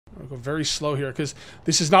I'll go very slow here because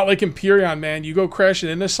this is not like Empyrean, man. You go crashing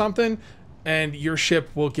into something and your ship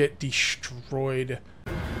will get destroyed.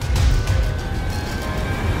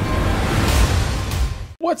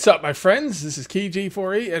 What's up, my friends? This is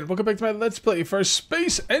KJ48, and welcome back to my Let's Play for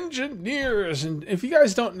Space Engineers. And if you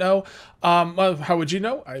guys don't know, well, how would you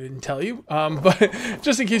know? I didn't tell you. But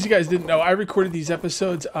just in case you guys didn't know, I recorded these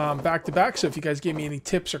episodes back to back. So if you guys gave me any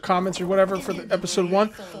tips or comments or whatever for the episode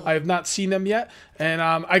 1, I have not seen them yet. And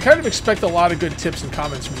I kind of expect a lot of good tips and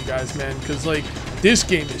comments from you guys, man, because like this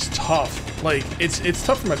game is tough. Like it's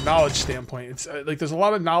tough from a knowledge standpoint. It's like there's a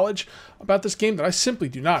lot of knowledge about this game that I simply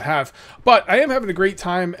do not have. But I am having a great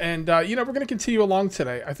time, and you know, we're going to continue along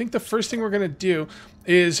today. I think the first thing we're going to do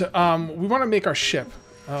is we want to make our ship.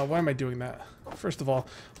 Why am I doing that? First of all,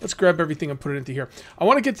 let's grab everything and put it into here. I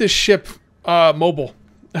want to get this ship mobile.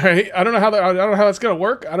 All right, I don't know how that's gonna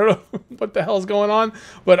work. I don't know what the hell's going on,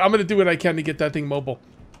 but I'm gonna do what I can to get that thing mobile.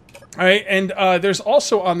 All right, and there's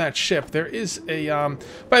also on that ship there is a.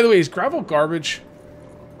 By the way, is gravel garbage?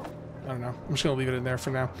 I don't know. I'm just gonna leave it in there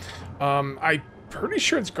for now. I'm pretty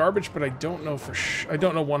sure it's garbage, but I don't know for I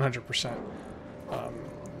don't know 100%.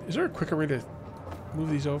 Is there a quicker way to move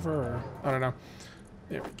these over, or I don't know?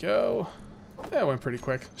 There we go. That went pretty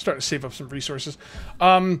quick. Starting to save up some resources.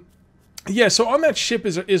 Yeah, so on that ship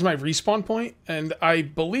is my respawn point, and I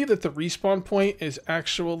believe that the respawn point is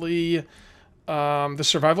actually the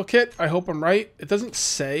survival kit. I hope I'm right. It doesn't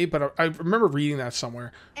say, but I remember reading that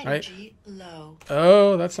somewhere. Energy low.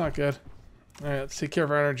 Oh, that's not good. All right, let's take care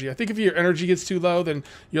of our energy. I think if your energy gets too low, then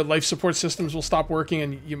your life support systems will stop working,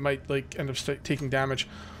 and you might like end up taking damage.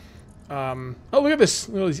 Oh, look at this!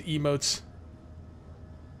 Look at all these emotes.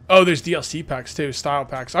 Oh, there's DLC packs too, style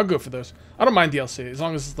packs. I'll go for those. I don't mind DLC as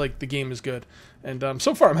long as like the game is good. And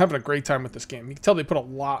so far, I'm having a great time with this game. You can tell they put a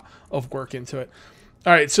lot of work into it.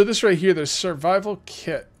 All right, so this right here, there's survival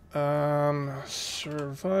kit.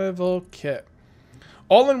 Survival kit.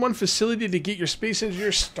 All-in-one facility to get your space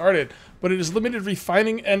engineer started, but it is limited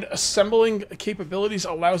refining and assembling capabilities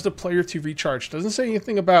allows the player to recharge. Doesn't say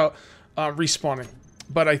anything about respawning,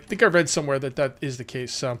 but I think I read somewhere that that is the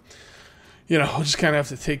case. So. You know, I'll just kind of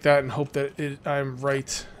have to take that and hope that I'm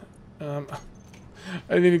right. I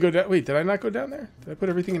didn't even go down. Wait, did I not go down there? Did I put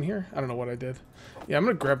everything in here? I don't know what I did. Yeah, I'm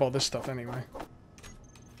going to grab all this stuff anyway.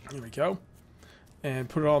 Here we go. And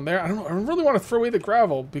put it all in there. I don't know. I really want to throw away the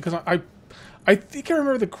gravel because I think I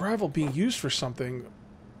remember the gravel being used for something,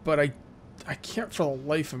 but I can't for the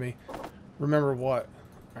life of me remember what.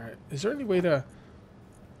 All right. Is there any way to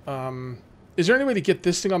get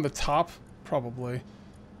this thing on the top? Probably.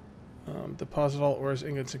 Deposit all ores,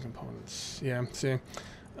 ingots, and components. Yeah, see, I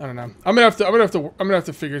don't know. I'm gonna have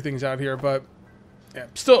to figure things out here, but yeah,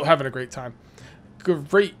 still having a great time.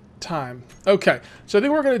 Great time. Okay, so I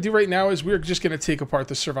think what we're gonna do right now is we're just gonna take apart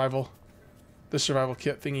the survival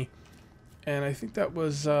kit thingy, and I think that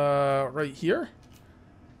was right here.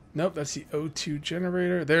 Nope, that's the E02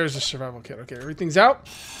 generator. There's the survival kit. Okay, everything's out.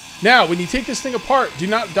 Now, when you take this thing apart, do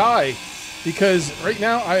not die, because right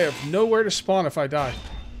now I have nowhere to spawn if I die.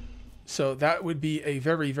 So that would be a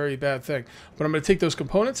very, very bad thing. But I'm going to take those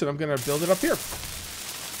components and I'm going to build it up here.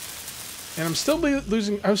 And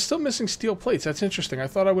I'm still missing steel plates. That's interesting. I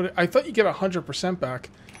thought you get 100% back,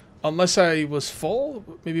 unless I was full.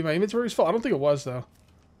 Maybe my inventory was full. I don't think it was though.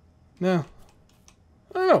 No,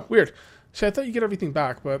 I don't know. Weird. See, I thought you get everything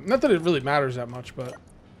back, but not that it really matters that much. But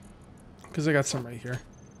because I got some right here.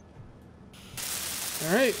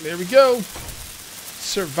 All right, there we go.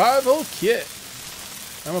 Survival kit.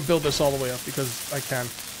 I'm going to build this all the way up because I can.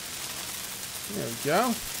 There we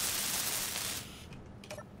go.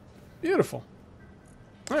 Beautiful.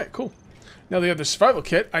 Alright, cool. Now they have the survival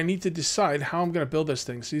kit. I need to decide how I'm going to build this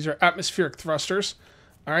thing. So these are atmospheric thrusters.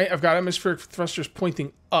 Alright, I've got atmospheric thrusters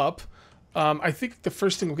pointing up. I think the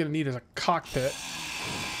first thing we're going to need is a cockpit.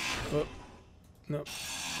 Oh, nope.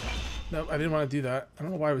 Nope, I didn't want to do that. I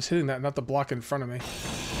don't know why I was hitting that, not the block in front of me.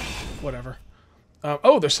 Whatever.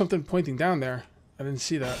 Oh, there's something pointing down there. I didn't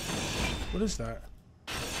see that. What is that?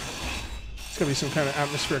 It's gotta be some kind of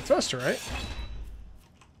atmospheric thruster, right?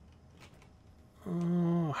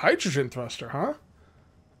 Hydrogen thruster, huh?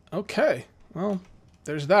 Okay. Well,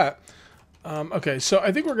 there's that. Okay, so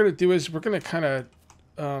I think what we're gonna do is we're gonna kind of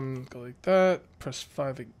go like that. Press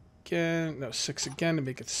 5 again. No, 6 again to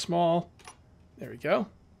make it small. There we go.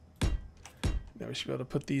 Now we should be able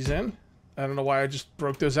to put these in. I don't know why I just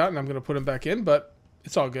broke those out, and I'm gonna put them back in, but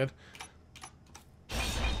it's all good.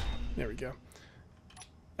 There we go.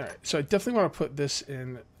 All right, so I definitely want to put this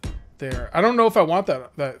in there. I don't know if I want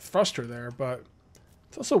that thruster there, but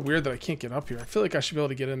it's also weird that I can't get up here. I feel like I should be able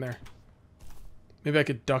to get in there. Maybe I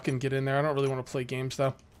could duck and get in there. I don't really want to play games,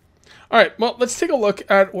 though. All right, well, let's take a look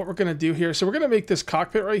at what we're going to do here. So we're going to make this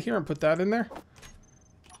cockpit right here and put that in there.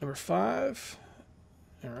 Number 5.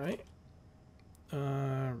 All right.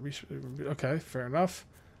 Okay, fair enough.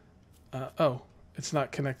 Oh, it's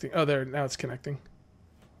not connecting. Oh, there, now it's connecting.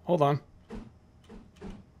 Hold on.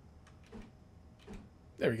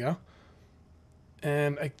 There we go.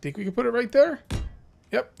 And I think we can put it right there.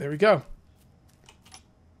 Yep, there we go.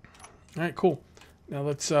 All right, cool. Now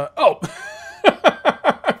let's, oh!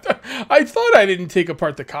 I thought I didn't take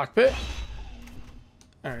apart the cockpit.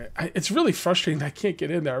 All right, it's really frustrating. I can't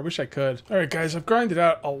get in there. I wish I could. All right, guys, I've grinded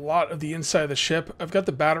out a lot of the inside of the ship. I've got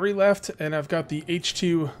the battery left, and I've got the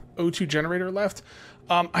E02 generator left.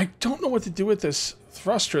 I don't know what to do with this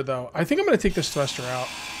thruster, though. I think I'm going to take this thruster out.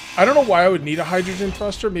 I don't know why I would need a hydrogen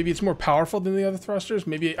thruster. Maybe it's more powerful than the other thrusters.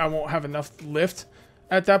 Maybe I won't have enough lift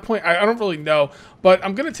at that point. I don't really know, but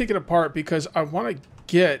I'm going to take it apart because I want to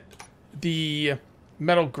get the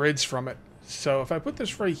metal grids from it. So if I put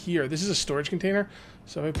this right here, this is a storage container.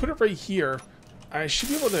 So if I put it right here, I should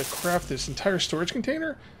be able to craft this entire storage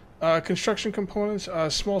container. Construction components,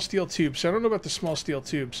 small steel tubes. So I don't know about the small steel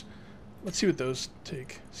tubes. Let's see what those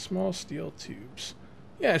take. Small steel tubes.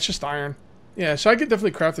 Yeah, it's just iron. Yeah, so I could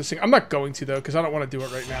definitely craft this thing. I'm not going to, though, because I don't want to do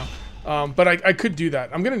it right now. But I could do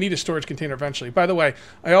that. I'm going to need a storage container eventually. By the way,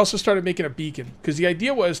 I also started making a beacon, because the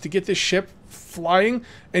idea was to get this ship flying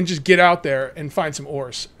and just get out there and find some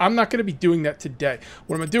ores. I'm not going to be doing that today.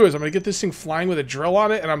 What I'm going to do is I'm going to get this thing flying with a drill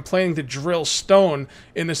on it, and I'm planning to drill stone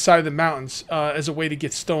in the side of the mountains as a way to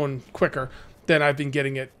get stone quicker than I've been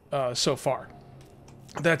getting it so far.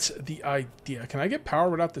 That's the idea. Can I get power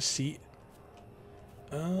without the seat?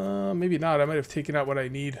 Maybe not. I might have taken out what I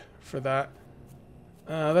need for that.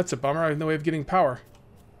 That's a bummer. I have no way of getting power.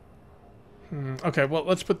 Okay, well,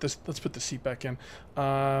 let's put the seat back in.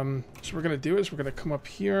 So what we're gonna do is we're gonna come up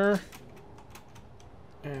here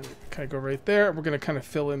and kind of go right there. We're gonna kind of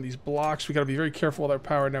fill in these blocks. We gotta be very careful with our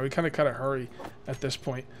power now. We kind of gotta hurry at this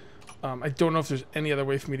point. I don't know if there's any other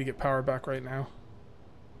way for me to get power back right now.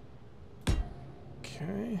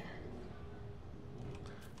 Okay.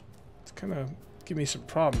 It's kind of give me some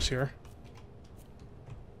problems here.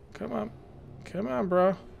 Come on. Come on, bro.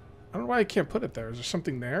 I don't know why I can't put it there. Is there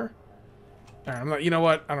something there? Alright, I'm not, you know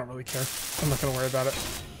what? I don't really care. I'm not going to worry about it.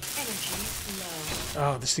 Energy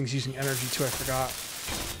low. Oh, this thing's using energy too. I forgot.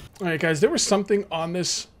 Alright, guys. There was something on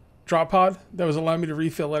this drop pod that was allowing me to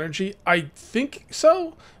refill energy. I think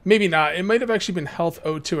so. Maybe not. It might have actually been health,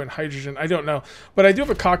 O2, and hydrogen. I don't know. But I do have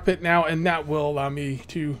a cockpit now, and that will allow me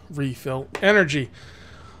to refill energy.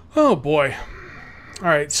 Oh, boy. All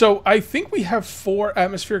right, so I think we have 4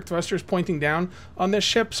 atmospheric thrusters pointing down on this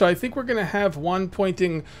ship. So I think we're going to have one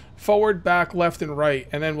pointing forward, back, left, and right,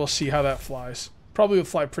 and then we'll see how that flies. Probably will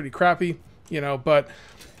fly pretty crappy, you know, but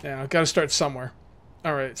yeah, got to start somewhere.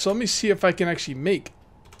 All right, so let me see if I can actually make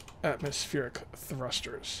atmospheric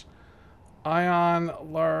thrusters. Ion,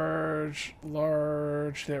 large,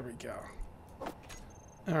 large. There we go.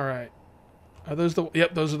 All right. Are those the...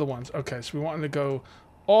 Yep, those are the ones. Okay, so we want them to go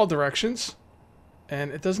all directions.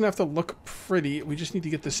 And it doesn't have to look pretty. We just need to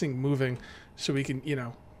get this thing moving so we can, you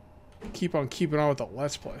know, keep on keeping on with the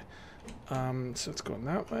Let's Play. So it's going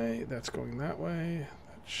that way. That's going that way.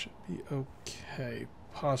 That should be okay.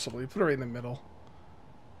 Possibly. Put it right in the middle.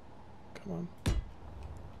 Come on.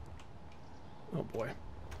 Oh, boy.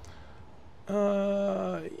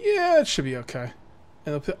 Yeah, it should be okay.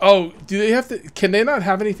 And oh, do they have to... Can they not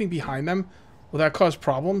have anything behind them? Will that cause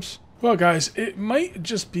problems? Well, guys, it might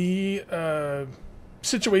just be...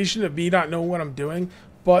 situation of me not knowing what I'm doing,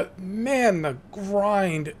 but man, the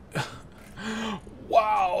grind.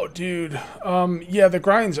 Wow, dude. Yeah, the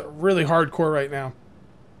grind's really hardcore right now.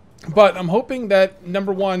 But I'm hoping that,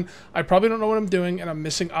 number one, I probably don't know what I'm doing and I'm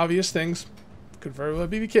missing obvious things. Could very well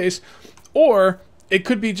be the case. Or it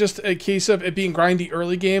could be just a case of it being grindy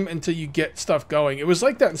early game until you get stuff going. It was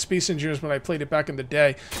like that in Space Engineers when I played it back in the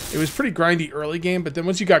day. It was pretty grindy early game, but then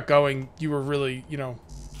once you got going, you were really, you know,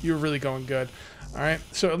 you were really going good. All right,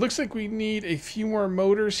 so it looks like we need a few more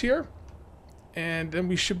motors here, and then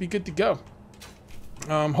we should be good to go.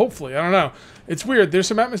 Hopefully, I don't know. It's weird. There's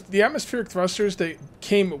some the atmospheric thrusters that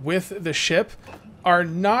came with the ship are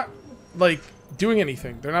not like doing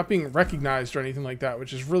anything. They're not being recognized or anything like that,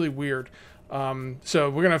 which is really weird. So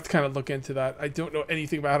we're gonna have to kind of look into that. I don't know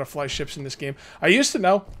anything about how to fly ships in this game. I used to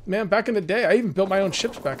know, man, back in the day. I even built my own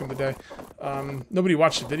ships back in the day. Nobody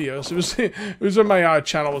watched the videos. It was when my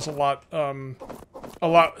channel was a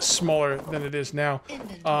lot smaller than it is now.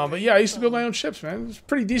 But yeah, I used to build my own ships, man. It was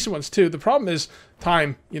pretty decent ones too. The problem is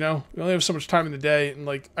time. You know, we only have so much time in the day, and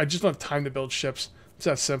like I just don't have time to build ships. It's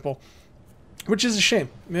that simple. which is a shame.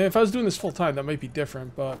 I mean, if I was doing this full time, that might be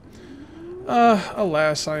different, but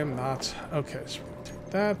alas, I am not. Okay, so we're gonna take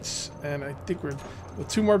that, and I think will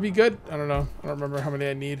 2 more be good? I don't know. I don't remember how many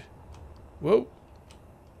I need. Whoa.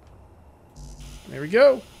 There we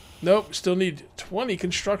go. Nope, still need 20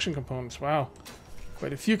 construction components. Wow.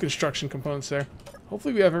 Quite a few construction components there.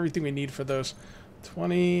 Hopefully we have everything we need for those.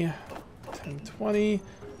 20, 10, 20.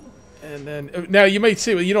 And then, now you might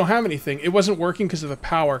say, well, you don't have anything. It wasn't working because of the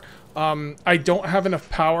power. I don't have enough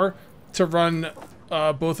power to run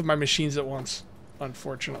both of my machines at once,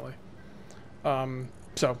 unfortunately.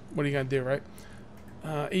 So, what are you going to do, right?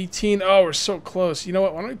 18. Oh, we're so close. You know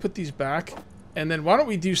what? Why don't we put these back? And then why don't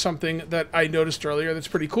we do something that I noticed earlier that's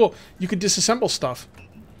pretty cool. You could disassemble stuff.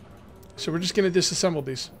 So we're just going to disassemble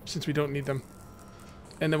these since we don't need them.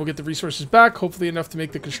 And then we'll get the resources back, hopefully enough to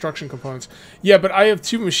make the construction components. Yeah, but I have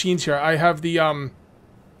 2 machines here. I have the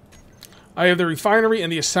refinery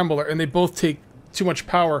and the assembler, and they both take too much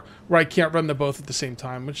power where I can't run them both at the same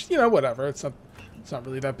time, which, you know, whatever. It's not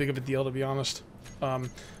really that big of a deal, to be honest.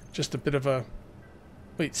 Just a bit of a...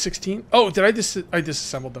 Wait, 16? Oh, did I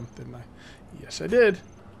disassembled them, didn't I? Yes, I did.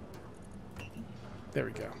 There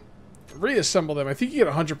we go. Reassemble them. I think you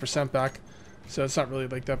get 100% back, so it's not really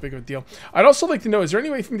like that big of a deal. I'd also like to know, is there any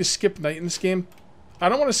way for me to skip night in this game? I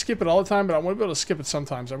don't want to skip it all the time, but I want to be able to skip it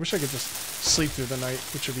sometimes. I wish I could just sleep through the night,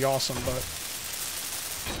 which would be awesome,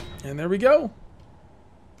 but... And there we go.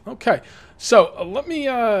 Okay, so let me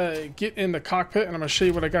get in the cockpit, and I'm going to show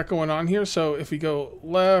you what I got going on here. So if we go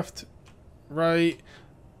left, right...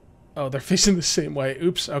 Oh, they're facing the same way.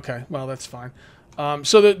 Oops. Okay. Well, that's fine.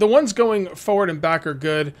 So the ones going forward and back are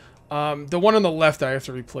good. The one on the left I have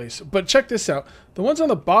to replace. But check this out. The ones on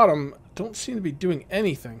the bottom don't seem to be doing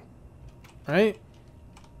anything. Right?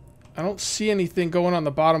 I don't see anything going on the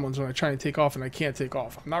bottom ones when I try and take off, and I can't take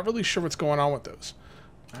off. I'm not really sure what's going on with those.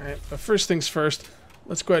 Alright. But first things first,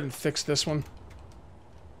 let's go ahead and fix this one.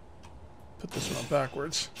 Put this one on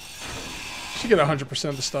backwards. Should get 100%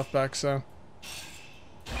 of the stuff back, so...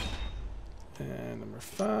 And number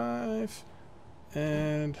 5.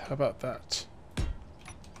 And how about that?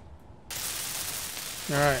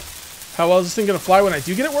 Alright. How well is this thing going to fly when I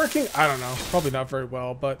do get it working? I don't know. Probably not very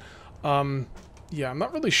well, but yeah, I'm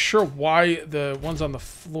not really sure why the ones on the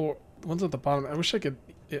floor, ones at the bottom, I wish I could,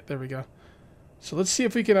 yeah, there we go. So let's see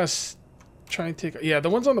if we can try and take, yeah, the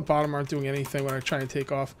ones on the bottom aren't doing anything when I try and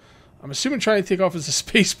take off. I'm assuming trying to take off is a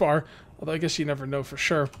space bar, although I guess you never know for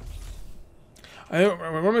sure. What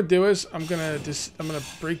I'm gonna do is I'm gonna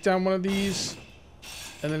break down one of these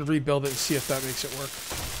and then rebuild it and see if that makes it work.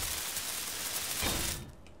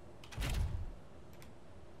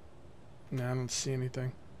 No, I don't see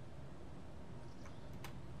anything.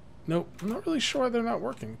 Nope, I'm not really sure why they're not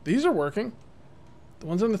working. These are working. The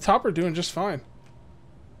ones on the top are doing just fine.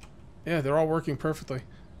 Yeah, they're all working perfectly.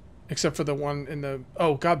 Except for the one in the...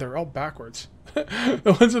 Oh, God, they're all backwards.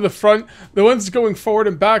 The ones in the front, the ones going forward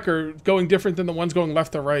and back are going different than the ones going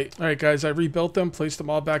left or right. All right, guys, I rebuilt them, placed them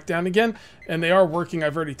all back down again, and they are working.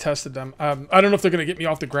 I've already tested them. I don't know if they're going to get me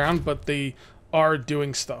off the ground, but they are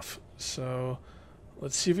doing stuff. So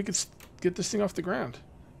let's see if we can get this thing off the ground.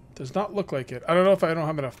 Does not look like it. I don't know if I don't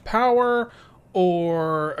have enough power,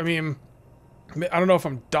 or, I mean, I don't know if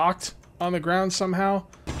I'm docked on the ground somehow.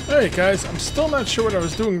 Alright guys, I'm still not sure what I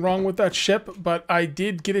was doing wrong with that ship, but I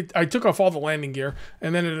did get it. I took off all the landing gear,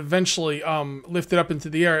 and then it eventually lifted up into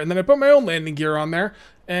the air, and then I put my own landing gear on there,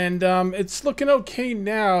 and it's looking okay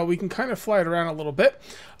now. We can kind of fly it around a little bit.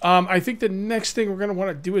 I think the next thing we're going to want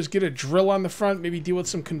to do is get a drill on the front, maybe deal with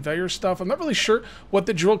some conveyor stuff. I'm not really sure what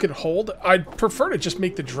the drill could hold. I'd prefer to just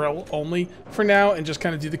make the drill only for now and just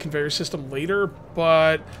kind of do the conveyor system later,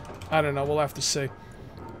 but I don't know. We'll have to see.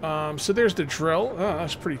 So there's the drill. Oh,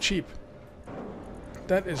 that's pretty cheap.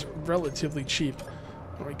 That is relatively cheap.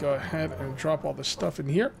 Let me go ahead and drop all the stuff in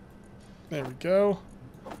here. There we go.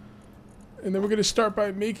 And then we're going to start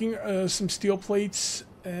by making some steel plates,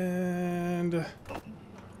 and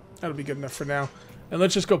that'll be good enough for now. And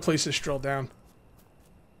let's just go place this drill down.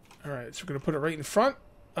 Alright, so we're going to put it right in front.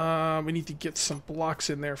 We need to get some blocks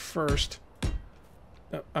in there first.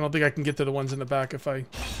 No, I don't think I can get to the ones in the back if I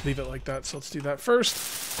leave it like that, so let's do that first.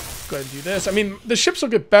 Go ahead and do this. I mean, the ships will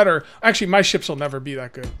get better. Actually, my ships will never be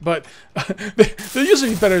that good, but they'll usually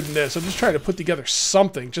be better than this. I'm just trying to put together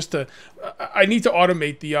something just to... I need to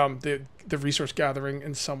automate the resource gathering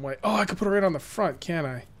in some way. Oh, I could put it right on the front, can't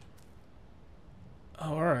I?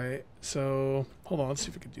 Oh, alright. So, hold on. Let's see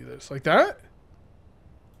if we can do this. Like that?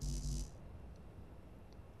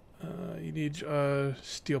 You need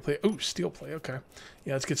steel plate. Oh, steel plate. Okay.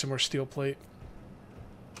 Yeah, let's get some more steel plate.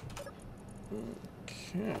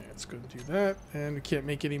 Okay, let's go and do that. And we can't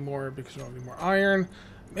make any more because we don't have any more iron.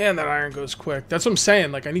 Man, that iron goes quick. That's what I'm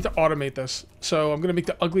saying. Like, I need to automate this. So I'm going to make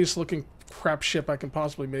the ugliest looking crap ship I can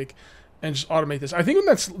possibly make and just automate this. I think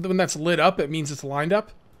when that's lit up, it means it's lined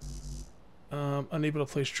up. Unable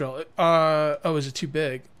to place drill. Oh, is it too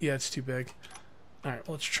big? Yeah, it's too big. All right,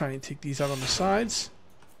 well, let's try and take these out on the sides.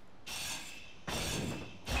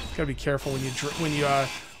 Gotta be careful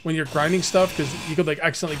when you're grinding stuff, because you could like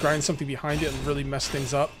accidentally grind something behind it and really mess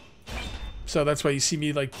things up. So that's why you see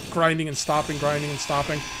me like grinding and stopping.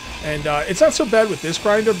 And it's not so bad with this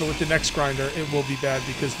grinder, but with the next grinder, it will be bad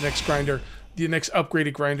because the next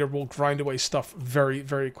upgraded grinder will grind away stuff very,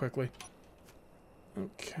 very quickly.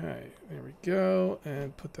 Okay, there we go.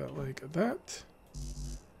 And put that like that.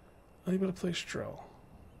 Unable to place drill.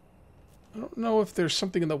 I don't know if there's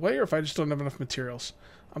something in the way or if I just don't have enough materials.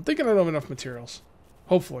 I'm thinking I don't have enough materials.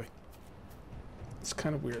 Hopefully. It's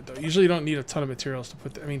kind of weird, though. Usually you don't need a ton of materials to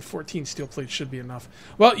put... I mean, 14 steel plates should be enough.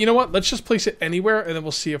 Well, you know what? Let's just place it anywhere, and then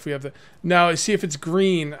we'll see if we have the... Now, see if it's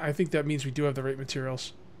green. I think that means we do have the right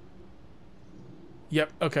materials.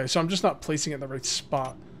 Yep. Okay, so I'm just not placing it in the right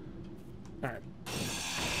spot. All right.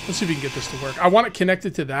 Let's see if we can get this to work. I want it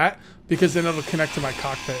connected to that, because then it'll connect to my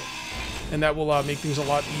cockpit. And that will make things a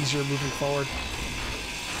lot easier moving forward.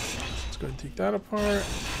 Let's go ahead and take that apart.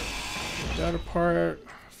 Take that apart.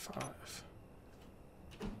 5.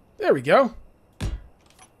 There we go.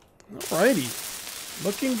 Alrighty.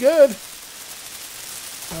 Looking good.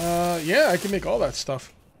 Yeah, I can make all that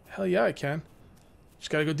stuff. Hell yeah, I can.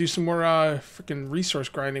 Just gotta go do some more freaking resource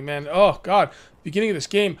grinding, man. Oh, God. Beginning of this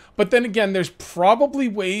game. But then again, there's probably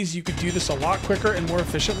ways you could do this a lot quicker and more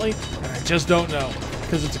efficiently, and I just don't know.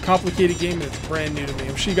 Because it's a complicated game and it's brand new to me.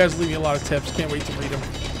 I'm sure you guys leave me a lot of tips. Can't wait to read them.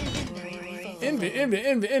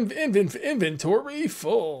 Inventory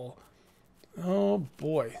full. Oh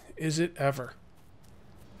boy, is it ever.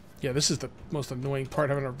 Yeah, this is the most annoying part,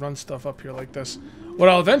 having to run stuff up here like this. What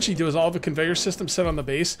I'll eventually do is I'll have a conveyor system set on the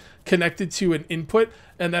base, connected to an input,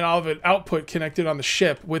 and then I'll have an output connected on the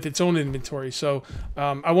ship with its own inventory. So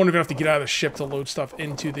I won't even have to get out of the ship to load stuff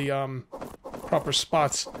into the proper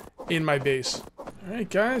spots in my base.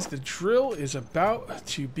 Alright guys, the drill is about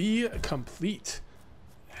to be complete.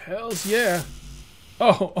 Hells yeah.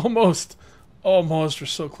 Oh, almost. Almost. We're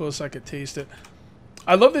so close I could taste it.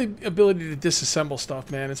 I love the ability to disassemble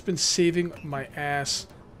stuff, man. It's been saving my ass.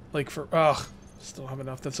 Like for... Ugh. Still have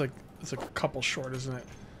enough. That's like a couple short, isn't it?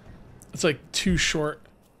 It's like 2 short.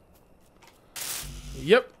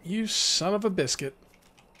 Yep. You son of a biscuit.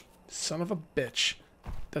 Son of a bitch.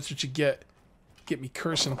 That's what you get. Get me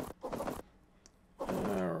cursing.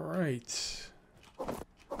 Alright.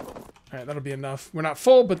 Alright, that'll be enough. We're not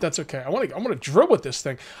full, but that's okay. I want to drill with this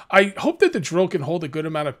thing. I hope that the drill can hold a good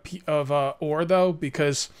amount of ore, though,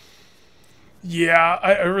 because... Yeah,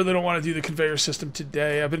 I really don't want to do the conveyor system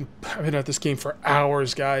today. I've been at this game for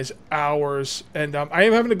hours, guys. Hours. And I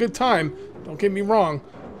am having a good time. Don't get me wrong.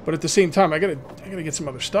 But at the same time, I gotta get some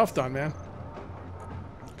other stuff done, man.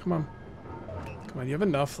 Come on. Come on, you have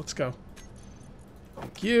enough. Let's go.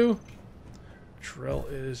 Thank you. Drill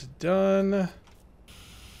is done.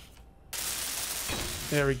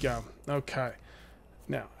 There we go. Okay.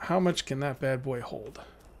 Now, how much can that bad boy hold?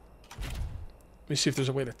 Let me see if there's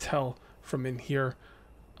a way to tell from in here.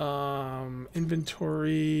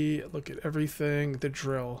 Inventory, look at everything, the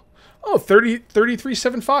drill. Oh,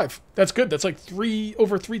 3375. That's good. That's like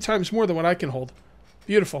over 3 times more than what I can hold.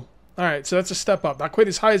 Beautiful. All right, so that's a step up. Not quite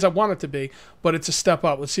as high as I want it to be, but it's a step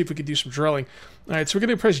up. Let's see if we can do some drilling. All right, so we're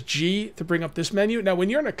going to press G to bring up this menu. Now, when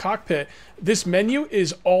you're in a cockpit, this menu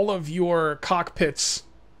is all of your cockpit's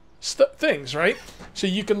things, right? So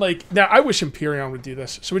you can like... Now, I wish Empyrean would do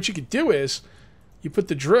this. So what you could do is you put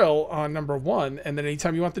the drill on number 1, and then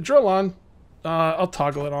anytime you want the drill on, I'll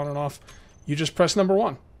toggle it on and off. You just press number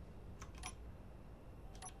 1.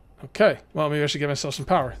 Okay, well, maybe I should give myself some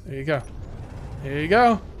power. There you go. There you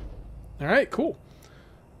go. All right, cool.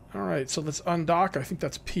 All right, so let's undock. I think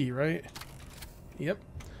that's P, right? Yep.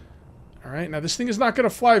 All right, now this thing is not going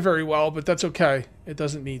to fly very well, but that's okay. It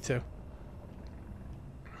doesn't need to.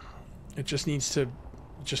 It just needs to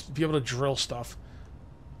just be able to drill stuff.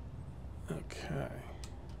 Okay.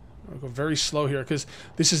 I'm going to go very slow here, because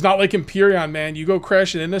this is not like Empyrean, man. You go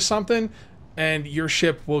crashing into something, and your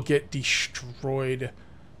ship will get destroyed.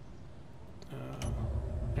 All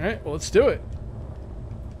right, well, let's do it.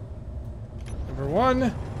 Number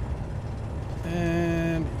 1.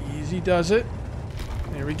 And easy does it.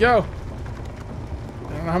 There we go.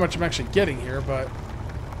 I don't know how much I'm actually getting here, but...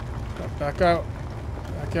 Back out.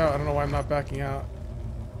 Back out. I don't know why I'm not backing out.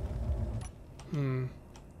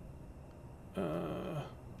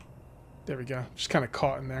 There we go. Just kind of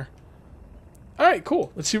caught in there. Alright,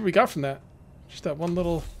 cool. Let's see what we got from that. Just that one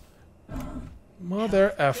little...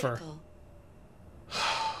 Mother effer.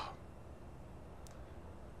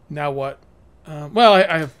 Now what? Well,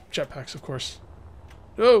 I have jetpacks, of course.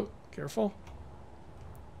 Oh, careful.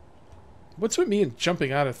 What's with me and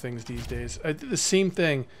jumping out of things these days? I did the same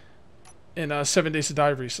thing in 7 Days to Die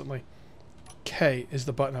recently. K is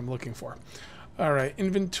the button I'm looking for. Alright,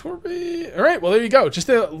 inventory. Alright, well, there you go. Just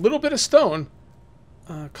a little bit of stone.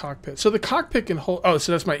 Cockpit. So the cockpit can hold... Oh,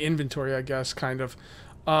 so that's my inventory, I guess, kind of.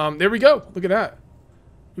 There we go. Look at that.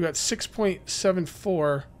 We got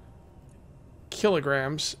 6.74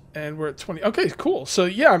 kilograms, and we're at 20. Okay, cool. So,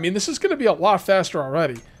 yeah, I mean, this is going to be a lot faster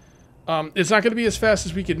already. It's not going to be as fast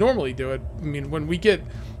as we could normally do it. I mean, when we get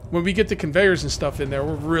the conveyors and stuff in there,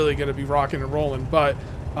 we're really going to be rocking and rolling. But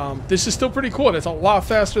this is still pretty cool. It's a lot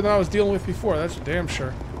faster than I was dealing with before. That's for damn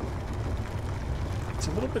sure. It's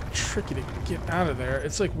a little bit tricky to get out of there.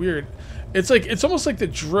 It's like weird. It's almost like the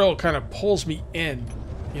drill kind of pulls me in,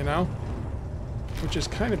 you know? Which is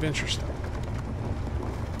kind of interesting.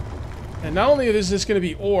 And not only is this going to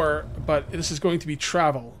be ore, but this is going to be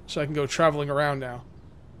travel. So I can go traveling around now.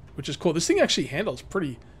 Which is cool. This thing actually handles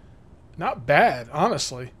pretty... not bad,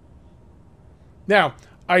 honestly. Now,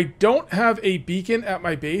 I don't have a beacon at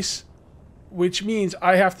my base, which means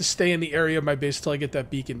I have to stay in the area of my base until I get that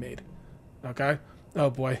beacon made. Okay? Oh,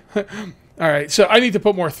 boy. Alright, so I need to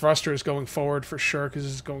put more thrusters going forward for sure, because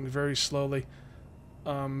this is going very slowly.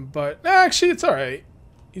 But actually, it's alright.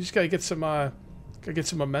 You just gotta get some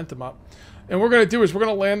momentum up. And what we're gonna do is we're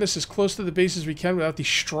gonna land this as close to the base as we can without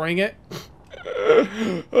destroying it.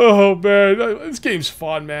 Oh, man. This game's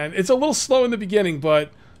fun, man. It's a little slow in the beginning,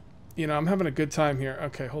 but, you know, I'm having a good time here.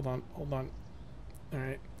 Okay, hold on.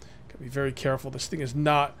 Alright. Gotta be very careful. This thing is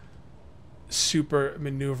not super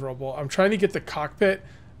maneuverable. I'm trying to get the cockpit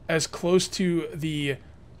as close to the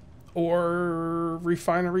ore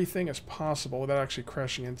refinery thing as possible without actually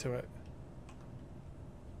crashing into it.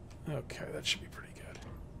 Okay, that should be pretty good.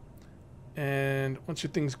 And once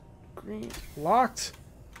your thing's green, locked.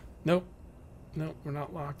 Nope. Nope, we're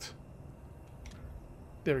not locked.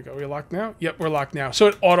 There we go. We're locked now? Yep, we're locked now. So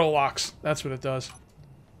it auto-locks. That's what it does.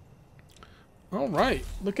 Alright.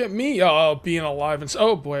 Look at me. Oh, being alive. And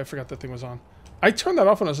oh, boy, I forgot that thing was on. I turned that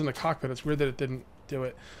off when I was in the cockpit. It's weird that it didn't do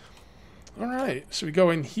it. Alright. So we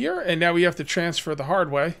go in here, and now we have to transfer the hard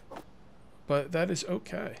way. But that is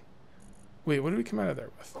okay. Wait, what did we come out of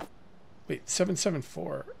there with? Wait,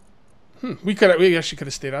 774. We actually could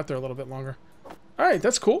have stayed out there a little bit longer. Alright,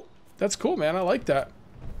 that's cool. That's cool, man. I like that.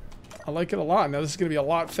 I like it a lot. Now this is going to be a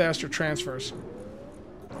lot faster transfers.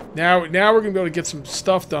 Now we're going to be able to get some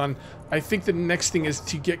stuff done. I think the next thing is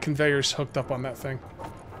to get conveyors hooked up on that thing.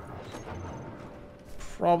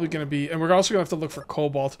 Probably going to be... And we're also going to have to look for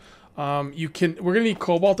cobalt. We're going to need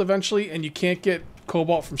cobalt eventually, and you can't get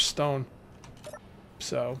cobalt from stone.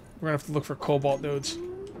 So, we're going to have to look for cobalt nodes.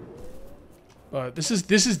 But this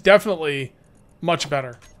is definitely much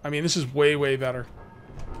better. I mean, this is way, way better.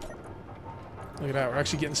 Look at that. We're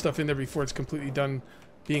actually getting stuff in there before it's completely done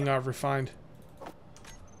being refined.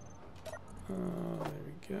 There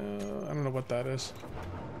we go. I don't know what that is.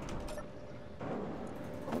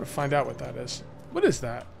 I'm going to find out what that is. What is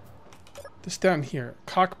that? This down here.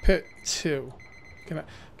 Cockpit 2.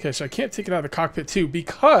 Okay, so I can't take it out of the cockpit 2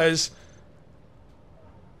 because...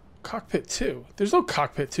 Cockpit 2. There's no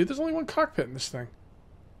cockpit 2. There's only one cockpit in this thing.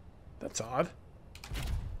 That's odd.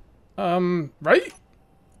 Right?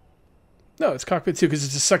 No, it's cockpit 2 because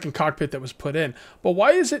it's the second cockpit that was put in. But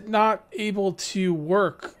why is it not able to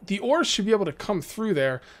work? The ores should be able to come through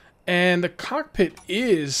there. And the cockpit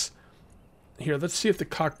is... Here, let's see if the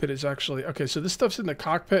cockpit is actually... Okay, so this stuff's in the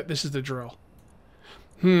cockpit. This is the drill.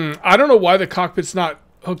 I don't know why the cockpit's not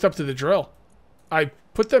hooked up to the drill. I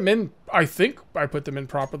put them in... I think I put them in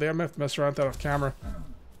properly. I'm going to have to mess around with that off camera.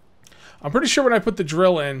 I'm pretty sure when I put the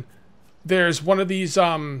drill in, there's one of these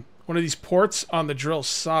ports on the drill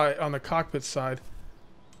side, on the cockpit side.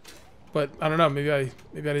 But I don't know. Maybe I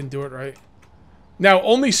didn't do it right. Now,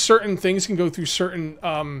 only certain things can go through certain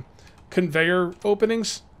conveyor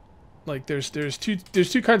openings. Like there's two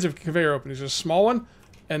kinds of conveyor openings. There's a small one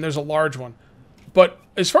and there's a large one. But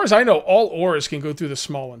as far as I know, all ores can go through the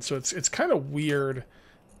small one. So it's kind of weird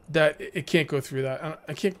that it can't go through that.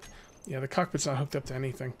 I can't. Yeah, the cockpit's not hooked up to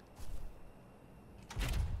anything.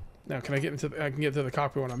 Now, can I get into... I can get to the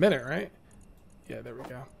cockpit when I'm in it, right? Yeah, there we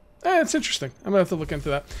go. It's interesting. I'm going to have to look into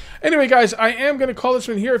that. Anyway, guys, I am going to call this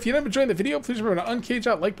one here. If you didn't enjoy the video, please remember to uncage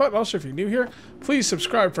that like button. Also, if you're new here, please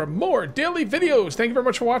subscribe for more daily videos. Thank you very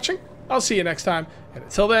much for watching. I'll see you next time. And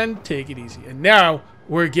until then, take it easy. And now,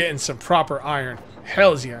 we're getting some proper iron.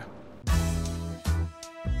 Hells yeah.